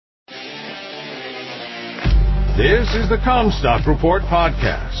This is the Comstock Report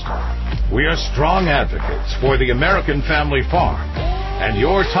podcast. We are strong advocates for the American family farm and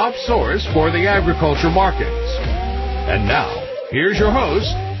your top source for the agriculture markets. And now, here's your host,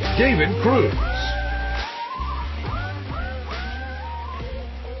 David Cruz.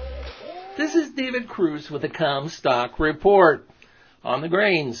 This is David Cruz with the Comstock Report on the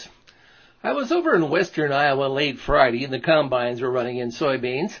grains. I was over in western Iowa late Friday, and the combines were running in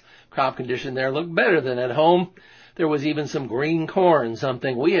soybeans. Crop condition there looked better than at home. There was even some green corn,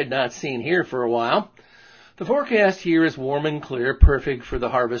 something we had not seen here for a while. The forecast here is warm and clear, perfect for the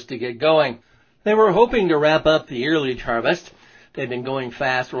harvest to get going. They were hoping to wrap up the early harvest. They've been going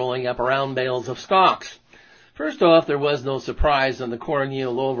fast, rolling up around bales of stalks. First off, there was no surprise on the corn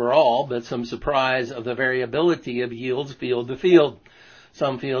yield overall, but some surprise of the variability of yields field to field.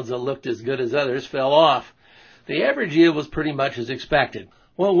 Some fields that looked as good as others fell off. The average yield was pretty much as expected.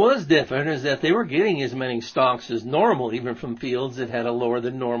 What was different is that they were getting as many stalks as normal, even from fields that had a lower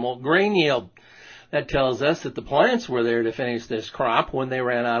than normal grain yield. That tells us that the plants were there to finish this crop when they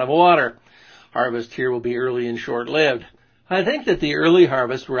ran out of water. Harvest here will be early and short-lived. I think that the early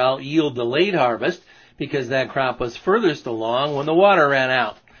harvest will out-yield the late harvest because that crop was furthest along when the water ran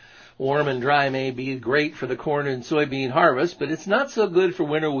out. Warm and dry may be great for the corn and soybean harvest, but it's not so good for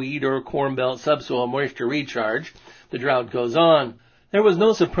winter wheat or corn belt subsoil moisture recharge. The drought goes on. There was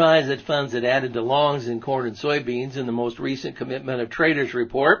no surprise that funds had added to longs in corn and soybeans in the most recent Commitment of Traders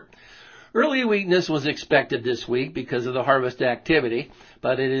report. Early weakness was expected this week because of the harvest activity,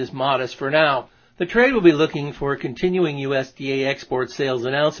 but it is modest for now. The trade will be looking for continuing USDA export sales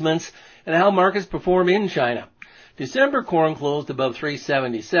announcements and how markets perform in China. December corn closed above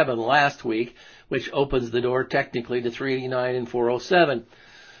 377 last week, which opens the door technically to 389 and 407.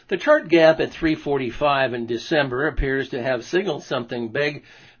 The chart gap at 345 in December appears to have signaled something big.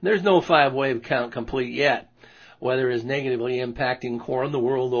 There's no 5-wave count complete yet. Weather is negatively impacting corn the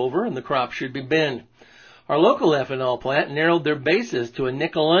world over, and the crop should be binned. Our local ethanol plant narrowed their basis to a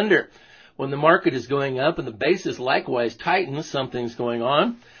nickel under. When the market is going up and the basis likewise tightens, something's going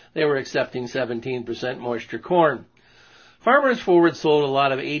on. They were accepting 17% moisture corn. Farmers forward sold a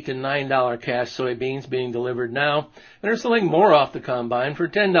lot of $8 to $9 cash soybeans being delivered now, and are selling more off the combine for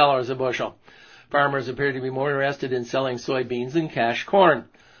 $10 a bushel. Farmers appear to be more interested in selling soybeans than cash corn.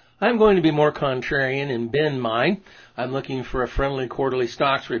 I'm going to be more contrarian and bin mine. I'm looking for a friendly quarterly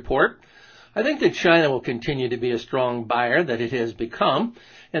stocks report. I think that China will continue to be a strong buyer that it has become,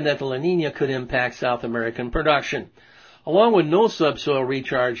 and that the La Nina could impact South American production. Along with no subsoil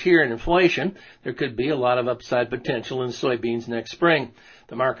recharge here and inflation, there could be a lot of upside potential in soybeans next spring.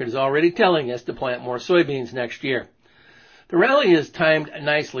 The market is already telling us to plant more soybeans next year. The rally is timed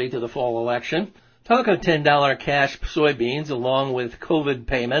nicely to the fall election. Talk of $10 cash soybeans along with COVID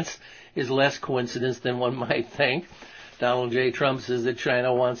payments is less coincidence than one might think. Donald J. Trump says that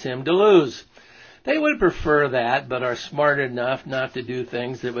China wants him to lose. They would prefer that, but are smart enough not to do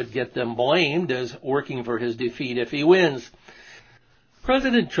things that would get them blamed as working for his defeat if he wins.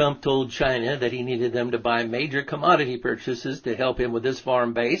 President Trump told China that he needed them to buy major commodity purchases to help him with his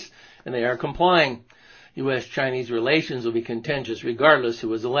farm base, and they are complying. U.S.-Chinese relations will be contentious regardless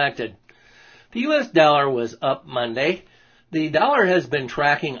who is elected. The U.S. dollar was up Monday. The dollar has been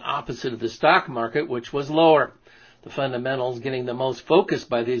tracking opposite of the stock market, which was lower. The fundamentals getting the most focus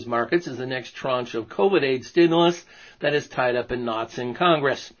by these markets is the next tranche of COVID aid stimulus that is tied up in knots in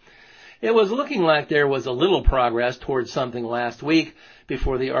Congress. It was looking like there was a little progress towards something last week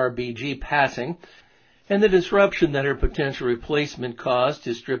before the RBG passing and the disruption that her potential replacement caused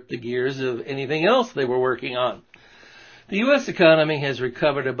to strip the gears of anything else they were working on. The U.S. economy has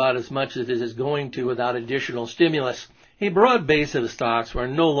recovered about as much as it is going to without additional stimulus. A broad base of stocks were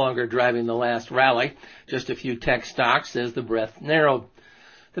no longer driving the last rally, just a few tech stocks as the breadth narrowed.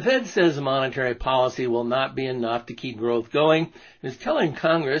 The Fed says monetary policy will not be enough to keep growth going and is telling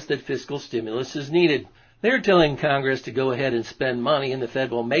Congress that fiscal stimulus is needed. They're telling Congress to go ahead and spend money and the Fed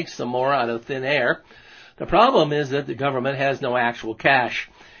will make some more out of thin air. The problem is that the government has no actual cash,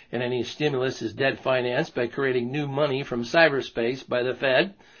 and any stimulus is debt financed by creating new money from cyberspace by the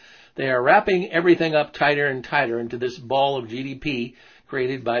Fed. They are wrapping everything up tighter and tighter into this ball of GDP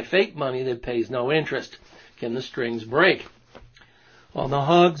created by fake money that pays no interest. Can the strings break? On the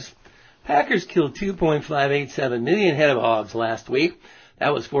hogs, Packers killed 2.587 million head of hogs last week.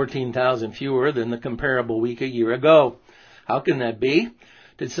 That was 14,000 fewer than the comparable week a year ago. How can that be?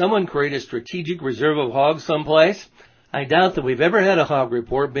 Did someone create a strategic reserve of hogs someplace? I doubt that we've ever had a hog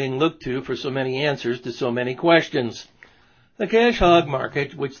report being looked to for so many answers to so many questions. The cash hog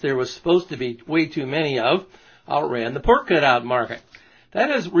market, which there was supposed to be way too many of, outran the pork cutout market. That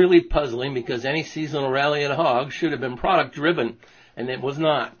is really puzzling because any seasonal rally in hogs should have been product driven, and it was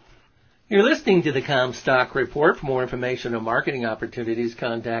not. You're listening to the Comstock Report. For more information on marketing opportunities,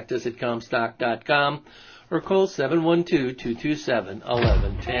 contact us at Comstock.com or call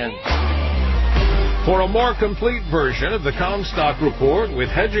 712-227-1110. For a more complete version of the Comstock Report with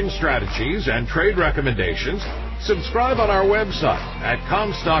hedging strategies and trade recommendations, subscribe on our website at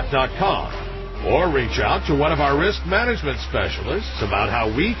Comstock.com or reach out to one of our risk management specialists about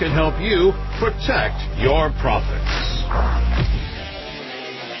how we can help you protect your profits.